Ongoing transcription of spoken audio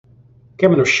Okay,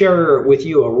 I'm going to share with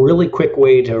you a really quick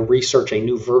way to research a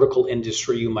new vertical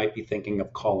industry you might be thinking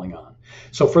of calling on.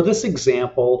 So for this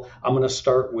example, I'm going to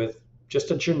start with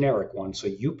just a generic one. So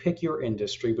you pick your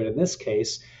industry, but in this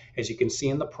case, as you can see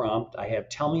in the prompt, I have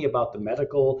tell me about the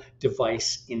medical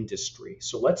device industry.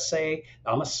 So let's say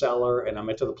I'm a seller and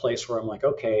I'm into the place where I'm like,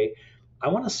 okay, I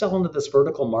want to sell into this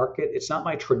vertical market. It's not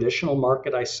my traditional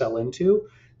market I sell into.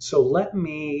 So let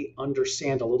me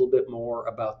understand a little bit more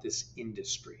about this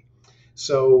industry.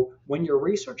 So when you're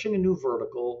researching a new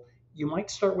vertical, you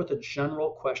might start with a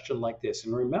general question like this.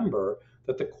 And remember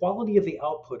that the quality of the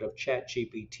output of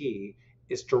ChatGPT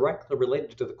is directly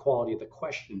related to the quality of the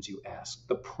questions you ask,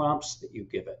 the prompts that you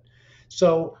give it.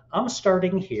 So I'm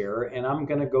starting here and I'm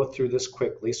going to go through this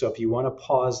quickly. So if you want to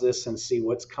pause this and see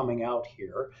what's coming out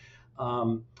here,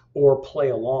 or play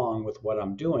along with what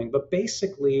I'm doing. But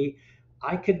basically,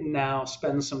 I could now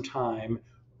spend some time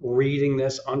reading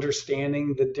this,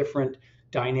 understanding the different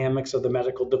dynamics of the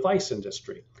medical device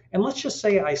industry. And let's just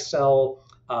say I sell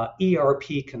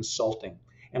ERP consulting,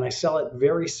 and I sell it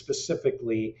very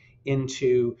specifically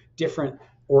into different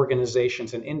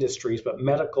organizations and industries, but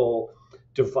medical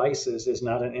devices is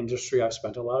not an industry I've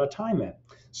spent a lot of time in.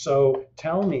 So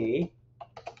tell me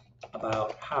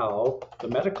about how the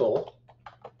medical,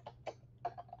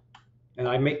 and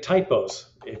I make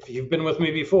typos if you've been with me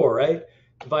before, right?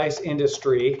 Device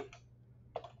industry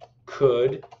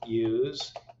could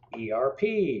use ERP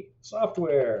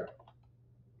software.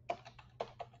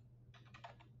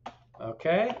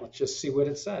 Okay, let's just see what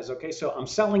it says. Okay, so I'm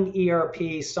selling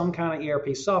ERP, some kind of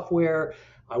ERP software.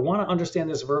 I want to understand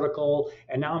this vertical,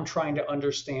 and now I'm trying to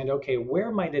understand, okay,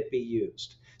 where might it be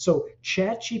used? So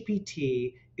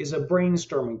ChatGPT is a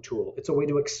brainstorming tool. It's a way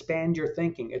to expand your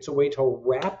thinking. It's a way to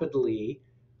rapidly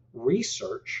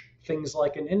research things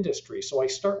like an industry. So I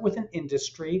start with an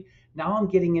industry. Now I'm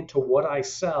getting into what I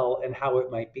sell and how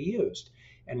it might be used.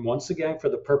 And once again, for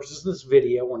the purposes of this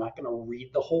video, we're not going to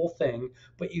read the whole thing,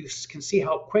 but you can see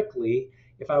how quickly,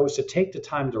 if I was to take the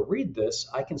time to read this,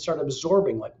 I can start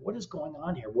absorbing, like, what is going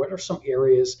on here? What are some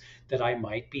areas that I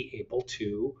might be able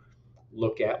to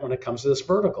look at when it comes to this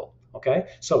vertical? Okay,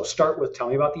 so start with tell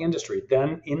me about the industry,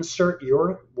 then insert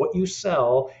what you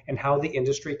sell and how the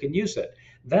industry can use it.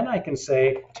 Then I can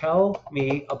say, tell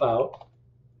me about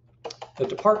the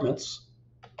departments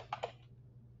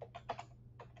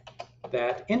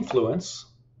that influence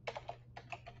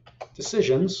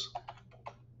decisions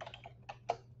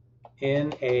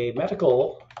in a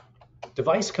medical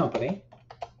device company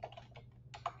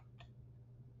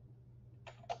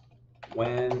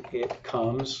when it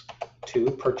comes to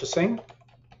purchasing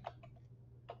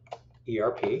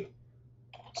ERP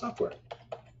software.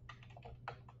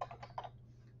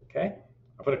 Okay,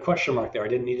 I put a question mark there. I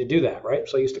didn't need to do that, right?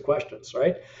 So I used to questions,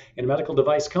 right? In a medical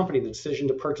device company, the decision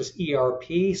to purchase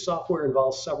ERP software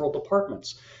involves several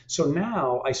departments. So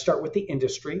now I start with the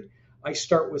industry. I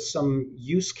start with some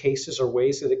use cases or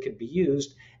ways that it could be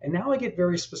used. And now I get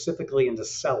very specifically into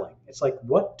selling. It's like,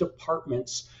 what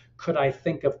departments could I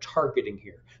think of targeting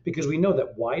here? Because we know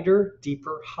that wider,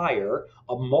 deeper, higher,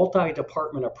 a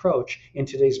multi-department approach in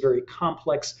today's very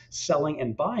complex selling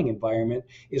and buying environment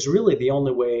is really the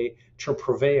only way to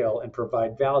prevail and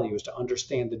provide value, is to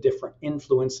understand the different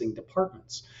influencing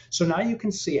departments. So now you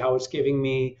can see how it's giving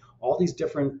me all these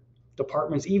different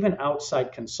departments, even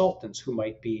outside consultants who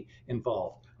might be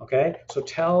involved. Okay, so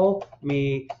tell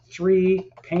me 3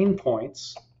 pain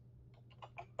points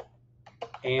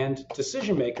and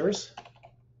decision maker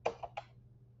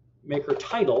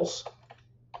titles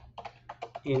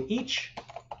in each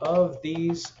of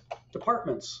these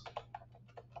departments.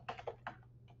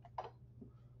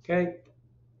 Okay,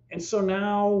 and so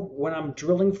now when I'm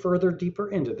drilling further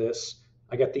deeper into this,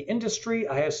 I got the industry,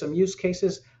 I have some use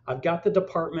cases, I've got the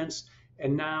departments,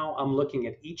 and now I'm looking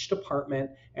at each department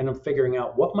and I'm figuring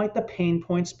out what might the pain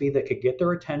points be that could get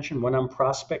their attention when I'm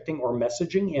prospecting or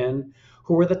messaging in,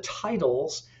 who are the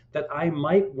titles that I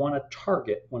might want to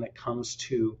target when it comes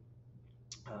to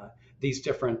these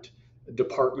different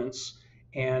departments.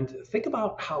 And think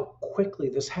about how quickly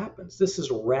this happens. This is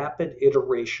rapid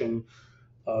iteration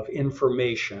of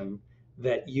information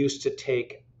that used to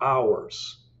take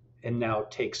hours and now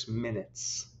takes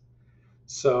minutes.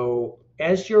 So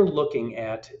as you're looking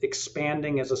at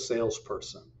expanding as a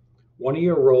salesperson, one of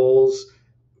your roles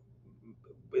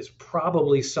is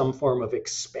probably some form of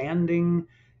expanding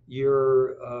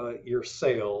your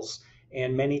sales.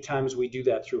 And many times we do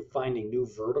that through finding new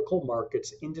vertical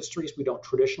markets, industries we don't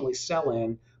traditionally sell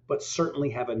in, but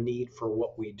certainly have a need for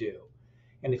what we do.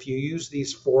 And if you use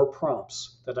these 4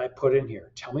 prompts that I put in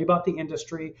here, tell me about the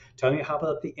industry, tell me how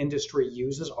about the industry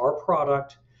uses our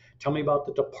product, tell me about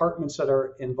the departments that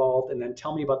are involved, and then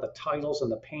tell me about the titles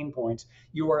and the pain points.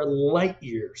 You are light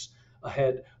years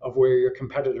ahead of where your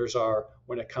competitors are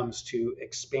when it comes to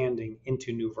expanding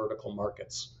into new vertical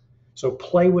markets. So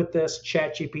play with this.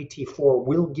 ChatGPT 4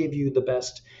 will give you the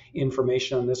best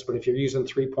information on this, but if you're using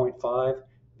 3.5,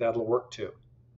 that'll work too.